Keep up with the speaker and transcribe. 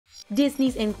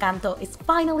Disney's Encanto is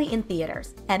finally in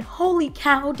theaters, and holy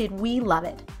cow did we love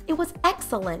it. It was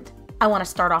excellent. I want to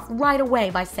start off right away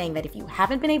by saying that if you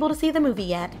haven't been able to see the movie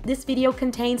yet, this video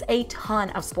contains a ton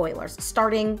of spoilers,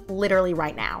 starting literally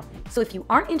right now. So if you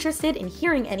aren't interested in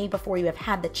hearing any before you have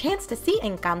had the chance to see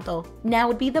Encanto, now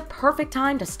would be the perfect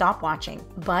time to stop watching.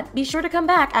 But be sure to come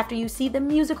back after you see the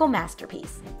musical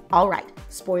masterpiece. Alright,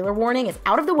 spoiler warning is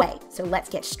out of the way, so let's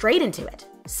get straight into it.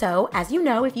 So, as you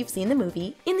know if you've seen the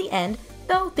movie, in the end,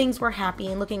 though things were happy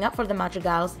and looking up for the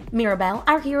Madrigals, Mirabel,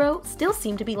 our hero, still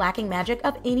seemed to be lacking magic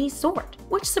of any sort,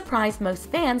 which surprised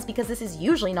most fans because this is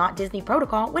usually not Disney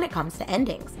protocol when it comes to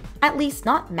endings. At least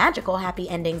not magical happy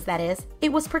endings, that is.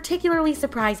 It was particularly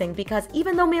surprising because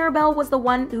even though Mirabel was the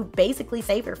one who basically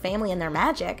saved her family and their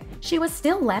magic, she was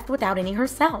still left without any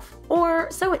herself. Or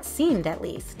so it seemed, at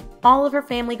least. All of her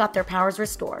family got their powers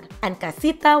restored, and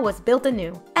Casita was built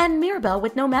anew, and Mirabel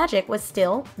with no magic was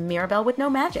still Mirabel with no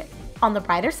magic. On the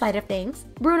brighter side of things,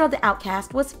 Bruno the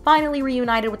outcast was finally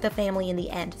reunited with the family in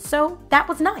the end, so that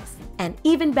was nice. And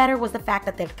even better was the fact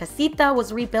that their casita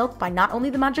was rebuilt by not only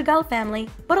the Madrigal family,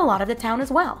 but a lot of the town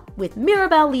as well, with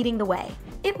Mirabel leading the way.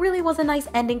 It really was a nice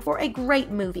ending for a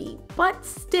great movie, but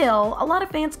still, a lot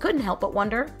of fans couldn't help but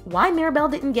wonder why Mirabel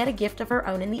didn't get a gift of her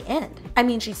own in the end. I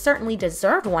mean, she certainly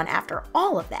deserved one after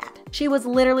all of that. She was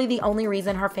literally the only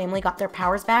reason her family got their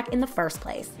powers back in the first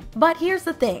place. But here's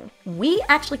the thing, we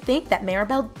actually think that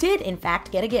Mirabel did in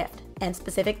fact get a gift. And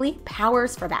specifically,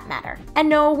 powers for that matter. And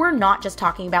no, we're not just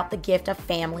talking about the gift of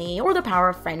family or the power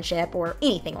of friendship or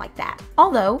anything like that.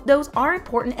 Although, those are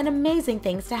important and amazing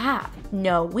things to have.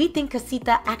 No, we think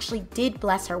Casita actually did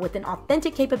bless her with an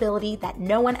authentic capability that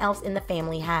no one else in the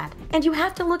family had. And you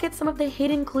have to look at some of the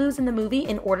hidden clues in the movie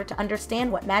in order to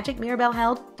understand what magic Mirabel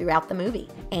held throughout the movie.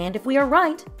 And if we are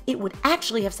right, it would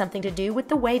actually have something to do with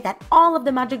the way that all of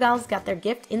the Madrigals got their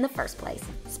gift in the first place.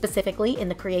 Specifically in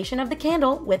the creation of the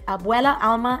candle with Abuela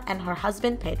Alma and her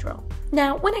husband Pedro.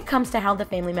 Now, when it comes to how the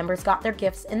family members got their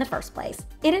gifts in the first place,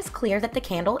 it is clear that the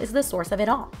candle is the source of it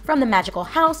all. From the magical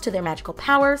house to their magical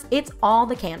powers, it's all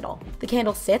the candle. The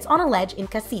candle sits on a ledge in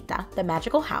Casita, the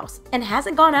magical house, and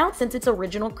hasn't gone out since its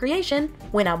original creation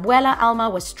when Abuela Alma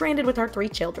was stranded with her 3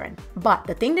 children. But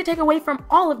the thing to take away from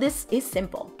all of this is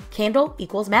simple. Candle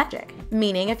equals magic,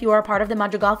 meaning if you are a part of the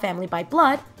Madrigal family by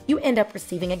blood, you end up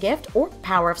receiving a gift or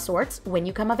power of sorts when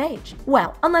you come of age.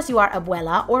 Well, unless you are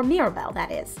Abuela or Mirabel,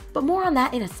 that is. But more on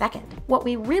that in a second. What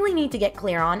we really need to get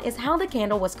clear on is how the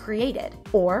candle was created,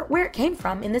 or where it came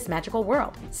from in this magical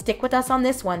world. Stick with us on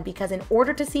this one because in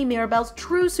order to see Mirabel's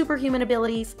true superhuman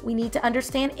abilities, we need to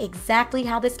understand exactly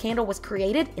how this candle was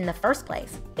created in the first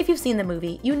place. If you've seen the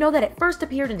movie, you know that it first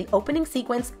appeared in the opening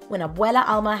sequence when Abuela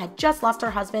Alma had just lost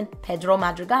her husband, Pedro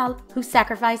Madrigal, who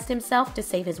sacrificed himself to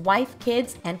save his wife,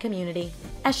 kids, and community.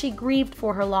 As she grieved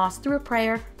for her loss through a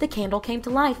prayer, the candle came to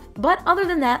life. But other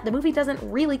than that, the movie doesn't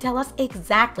really tell us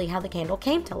exactly how the candle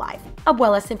came to life.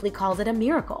 Abuela simply calls it a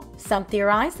miracle. Some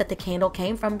theorize that the candle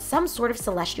came from some sort of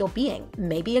celestial being,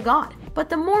 maybe a god. But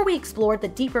the more we explored the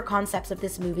deeper concepts of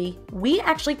this movie, we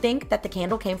actually think that the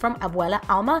candle came from Abuela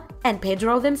Alma and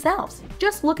Pedro themselves.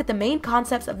 Just look at the main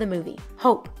concepts of the movie: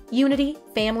 hope, unity,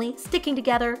 family, sticking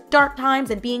together, dark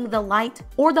times and being the light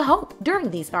or the hope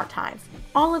during these dark times.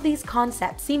 All of these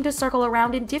concepts seem to circle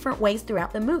around in different ways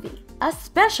throughout the movie,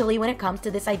 especially when it comes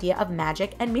to this idea of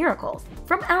magic and miracles.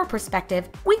 From our perspective,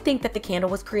 we think that the candle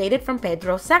was created from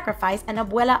Pedro's sacrifice and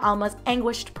Abuela Alma's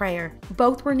anguished prayer.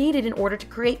 Both were needed in order to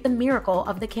create the miracle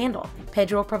of the candle.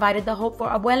 Pedro provided the hope for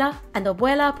Abuela, and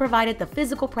Abuela provided the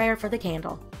physical prayer for the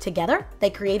candle. Together, they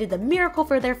created the miracle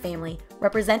for their family,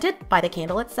 represented by the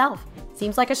candle itself.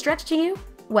 Seems like a stretch to you?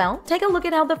 Well, take a look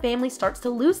at how the family starts to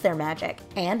lose their magic,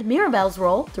 and Mirabel's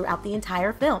role throughout the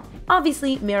entire film.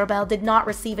 Obviously, Mirabel did not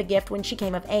receive a gift when she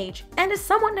came of age, and is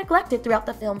somewhat neglected throughout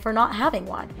the film for not having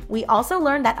one. We also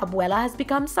learn that Abuela has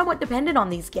become somewhat dependent on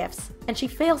these gifts, and she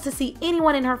fails to see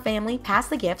anyone in her family pass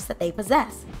the gifts that they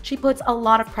possess. She puts a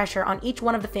lot of pressure on each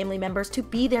one of the family members to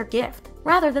be their gift,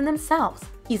 rather than themselves.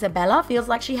 Isabella feels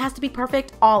like she has to be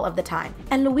perfect all of the time,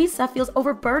 and Luisa feels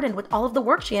overburdened with all of the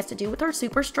work she has to do with her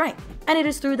super strength. And it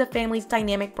is through the family's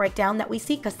dynamic breakdown that we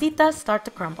see Casita start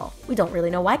to crumble. We don't really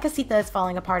know why Casita is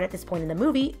falling apart at this point in the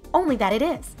movie, only that it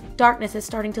is. Darkness is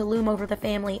starting to loom over the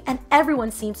family, and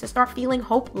everyone seems to start feeling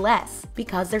hopeless,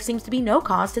 because there seems to be no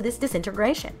cause to this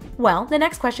disintegration. Well, the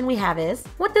next question we have is,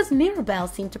 what does Mirabel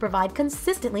seem to provide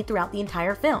consistently throughout the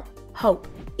entire film? Hope.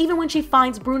 even when she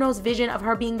finds Bruno's vision of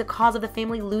her being the cause of the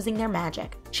family losing their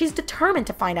magic. She's determined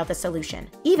to find out the solution,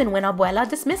 even when Abuela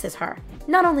dismisses her.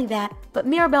 Not only that, but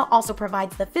Mirabel also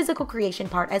provides the physical creation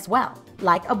part as well,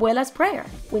 like Abuela's prayer,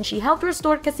 when she helped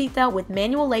restore Casita with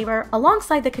manual labor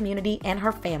alongside the community and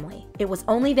her family. It was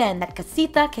only then that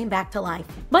Casita came back to life.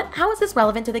 But how is this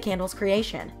relevant to the candle's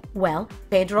creation? Well,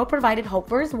 Pedro provided hope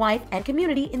for his wife and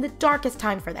community in the darkest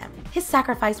time for them. His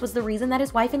sacrifice was the reason that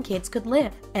his wife and kids could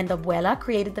live, and Abuela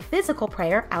created the physical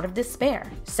prayer out of despair.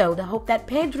 So the hope that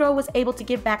Pedro was able to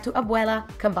give back to Abuela,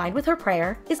 combined with her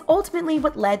prayer, is ultimately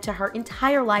what led to her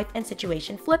entire life and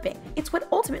situation flipping. It's what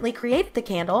ultimately created the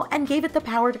candle and gave it the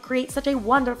power to create such a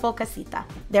wonderful casita.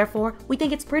 Therefore, we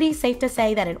think it's pretty safe to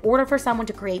say that in order for someone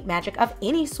to create magic of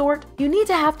any sort, you need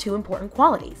to have two important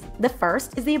qualities. The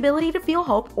first is the ability to feel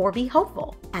hope or be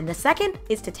hopeful, and the second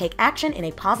is to take action in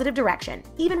a positive direction,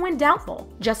 even when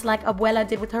doubtful, just like Abuela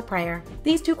did with her prayer.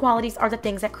 These two qualities are the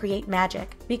things that create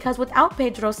magic, because without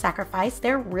Pedro's sacrifice,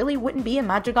 there really wouldn't be a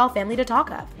Madrigal family to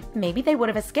talk of. Maybe they would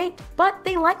have escaped, but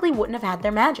they likely wouldn't have had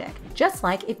their magic. Just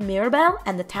like if Mirabel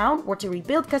and the town were to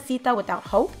rebuild Casita without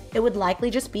hope, it would likely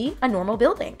just be a normal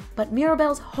building. But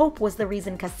Mirabel's hope was the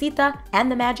reason Casita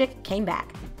and the magic came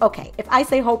back. Okay, if I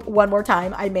say hope one more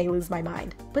time, I may lose my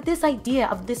mind. But this idea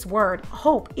of this word,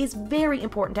 hope, is very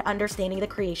important to understanding the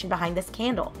creation behind this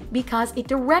candle, because it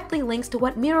directly links to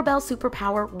what Mirabel's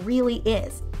superpower really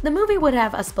is. The movie would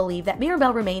have us believe that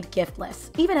Mirabel remained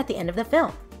giftless, even at the end of the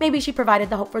film. Maybe she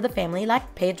provided the hope for the family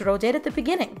like Pedro did at the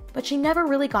beginning, but she never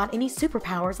really got any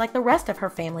superpowers like the rest of her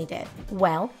family did.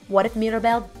 Well, what if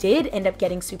Mirabel did end up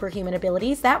getting superhuman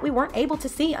abilities that we weren't able to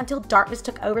see until darkness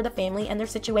took over the family and their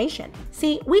situation?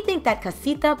 See, we think that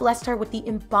Casita blessed her with the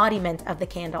embodiment of the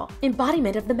candle,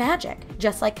 embodiment of the magic.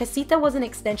 Just like Casita was an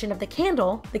extension of the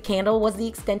candle was the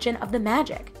extension of the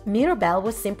magic. Mirabel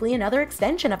was simply another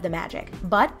extension of the magic,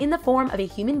 but in the form of a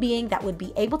human being that would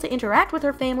be able to interact with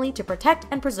her family to protect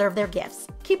and preserve their gifts.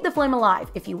 Keep the flame alive,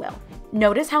 if you will.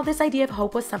 Notice how this idea of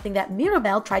hope was something that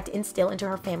Mirabel tried to instill into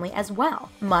her family as well,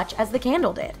 much as the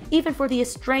candle did. Even for the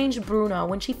estranged Bruno,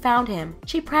 when she found him,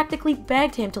 she practically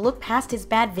begged him to look past his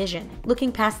bad vision,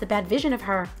 looking past the bad vision of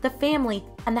her, the family,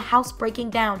 and the house breaking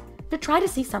down, to try to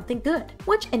see something good,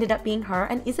 which ended up being her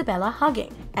and Isabella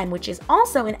hugging, and which is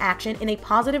also an action in a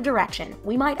positive direction,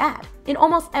 we might add. In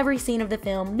almost every scene of the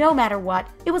film, no matter what,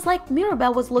 it was like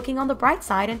Mirabel was looking on the bright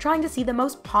side and trying to see the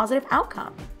most positive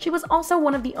outcome. She was also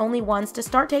one of the only ones to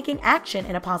start taking action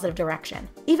in a positive direction,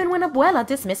 even when Abuela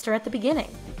dismissed her at the beginning.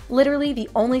 Literally, the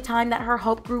only time that her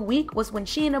hope grew weak was when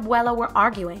she and Abuela were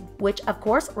arguing, which of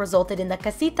course resulted in the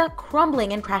casita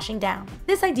crumbling and crashing down.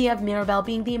 This idea of Mirabel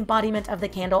being the embodiment of the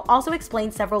candle also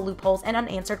explains several loopholes and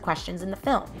unanswered questions in the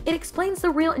film. It explains the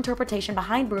real interpretation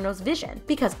behind Bruno's vision,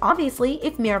 because obviously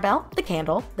if Mirabel, the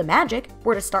candle, the magic,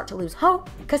 were to start to lose hope,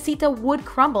 Casita would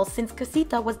crumble since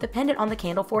Casita was dependent on the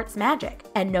candle for its magic.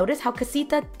 And notice how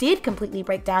Casita did completely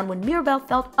break down when Mirabel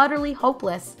felt utterly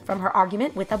hopeless from her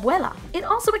argument with Abuela. It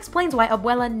also explains why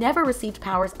Abuela never received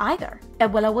powers either.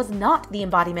 Abuela was not the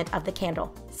embodiment of the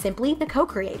candle, simply the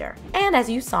co-creator. And as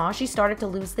you saw, she started to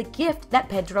lose the gift that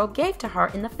Pedro gave to her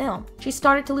in the film. She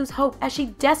started to lose hope as she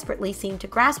desperately seemed to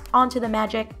grasp onto the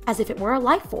magic as if it were a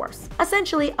life force.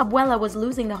 Essentially, Abuela was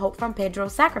losing the hope from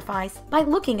Pedro's sacrifice by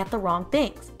looking at the wrong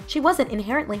things. She wasn't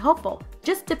inherently hopeful,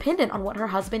 just dependent on what her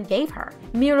husband gave her.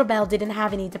 Mirabel didn't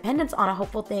have any dependence on a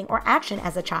hopeful thing or action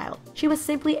as a child. She was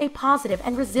simply a positive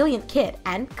and resilient kid,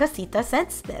 and Casita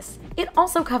sensed this. It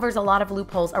also covers a lot of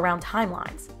loopholes around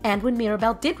timelines, and when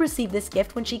Mirabel did receive this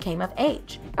gift when she came of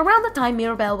age. Around the time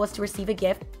Mirabel was to receive a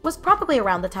gift was probably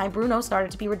around the time Bruno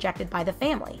started to be rejected by the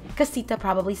family. Casita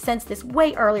probably sensed this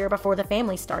way earlier before the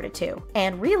family started to,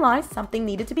 and realized something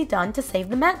needed to be done to save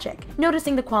the magic.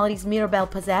 Noticing the qualities Mirabel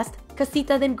possessed,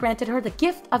 Casita then granted her the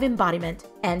gift of embodiment,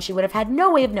 and she would have had no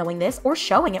way of knowing this or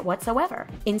showing it whatsoever.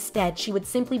 Instead, she would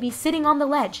simply be sitting on the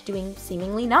ledge, doing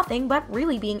seemingly nothing but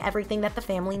really being everything that the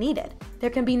family needed. There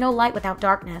can be no light without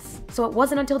darkness, so it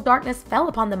wasn't until darkness fell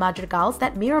upon the Madrigals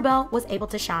that Mirabel was able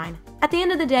to shine. At the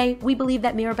end of the day, we believe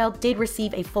that Mirabel did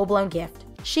receive a full-blown gift.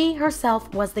 She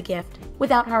herself was the gift.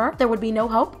 Without her, there would be no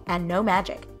hope and no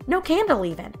magic. No candle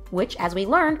even, which, as we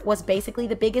learned, was basically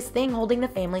the biggest thing holding the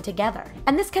family together.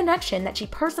 And this connection that she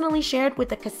personally shared with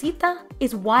the casita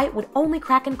is why it would only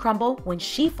crack and crumble when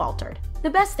she faltered.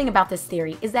 The best thing about this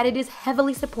theory is that it is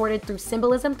heavily supported through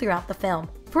symbolism throughout the film.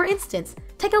 For instance,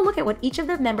 take a look at what each of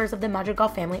the members of the Madrigal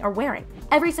family are wearing.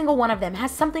 Every single one of them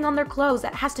has something on their clothes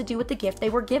that has to do with the gift they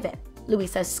were given.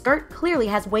 Luisa's skirt clearly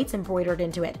has weights embroidered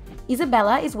into it.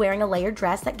 Isabella is wearing a layered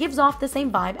dress that gives off the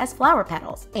same vibe as flower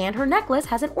petals, and her necklace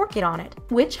has an orchid on it,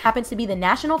 which happens to be the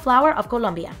national flower of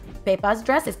Colombia. Pepa's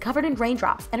dress is covered in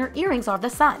raindrops and her earrings are the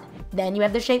sun. Then you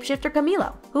have the shapeshifter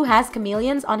Camilo, who has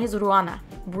chameleons on his ruana.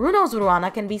 Bruno's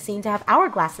ruana can be seen to have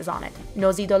hourglasses on it.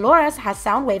 Nosy Dolores has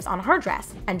sound waves on her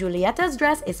dress, and Julieta's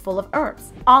dress is full of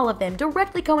herbs. All of them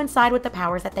directly coincide with the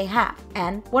powers that they have.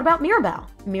 And what about Mirabel?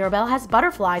 Mirabel has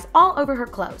butterflies all over her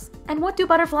clothes. And what do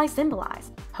butterflies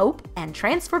symbolize? Hope and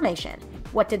transformation.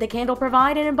 What did the candle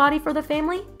provide and embody for the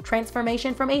family?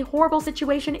 Transformation from a horrible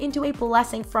situation into a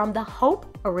blessing from the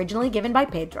hope originally given by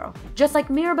Pedro. Just like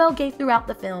Mirabel gave throughout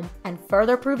the film, and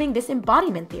further proving this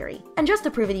embodiment theory. And just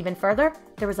to prove it even further,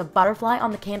 there was a butterfly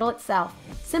on the candle itself.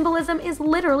 Symbolism is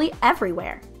literally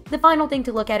everywhere. The final thing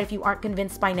to look at if you aren't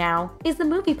convinced by now is the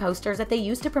movie posters that they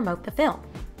used to promote the film.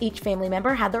 Each family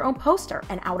member had their own poster,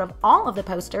 and out of all of the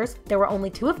posters, there were only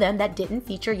 2 of them that didn't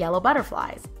feature yellow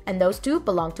butterflies. And those 2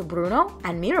 belonged to Bruno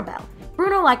and Mirabel.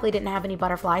 Bruno likely didn't have any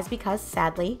butterflies because,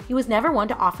 sadly, he was never one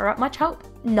to offer up much hope.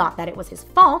 Not that it was his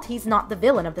fault, he's not the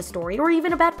villain of the story or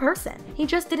even a bad person. He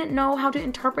just didn't know how to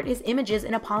interpret his images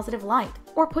in a positive light,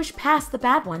 or push past the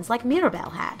bad ones like Mirabel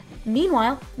had.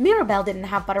 Meanwhile, Mirabel didn't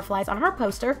have butterflies on her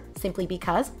poster simply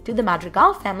because, to the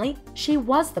Madrigal family, she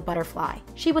was the butterfly.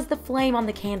 She was the flame on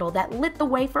the candle that lit the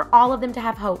way for all of them to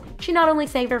have hope. She not only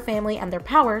saved her family and their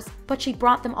powers, but she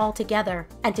brought them all together.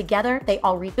 And together, they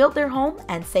all rebuilt their home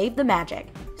and saved the magic.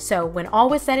 So when all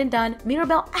was said and done,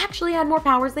 Mirabel actually had more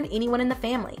powers than anyone in the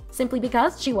family, simply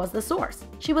because she was the source.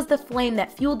 She was the flame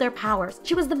that fueled their powers.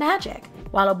 She was the magic.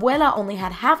 While Abuela only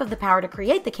had half of the power to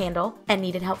create the candle and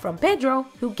needed help from Pedro,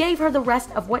 who gave her the rest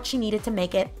of what she needed to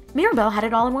make it, Mirabel had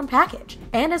it all in one package.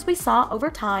 And as we saw over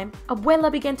time,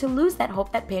 Abuela began to lose that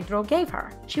hope that Pedro gave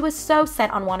her. She was so set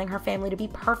on wanting her family to be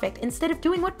perfect instead of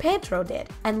doing what Pedro did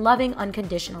and loving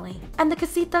unconditionally. And the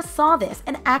Casita saw this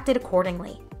and acted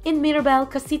accordingly. In Mirabel,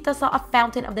 Casita saw a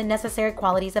fountain of the necessary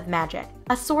qualities of magic,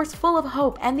 a source full of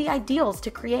hope and the ideals to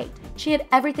create. She had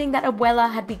everything that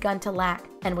Abuela had begun to lack,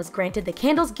 and was granted the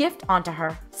candle's gift onto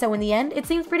her. So in the end, it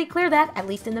seems pretty clear that, at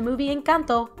least in the movie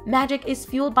Encanto, magic is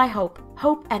fueled by hope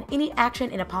and any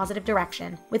action in a positive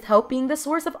direction, with hope being the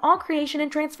source of all creation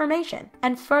and transformation,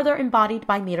 and further embodied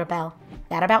by Mirabel.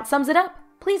 That about sums it up.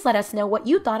 Please let us know what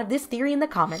you thought of this theory in the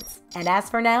comments. And as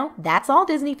for now, that's all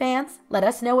Disney fans. Let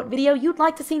us know what video you'd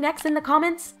like to see next in the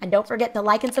comments, and don't forget to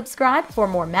like and subscribe for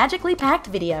more magically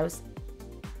packed videos.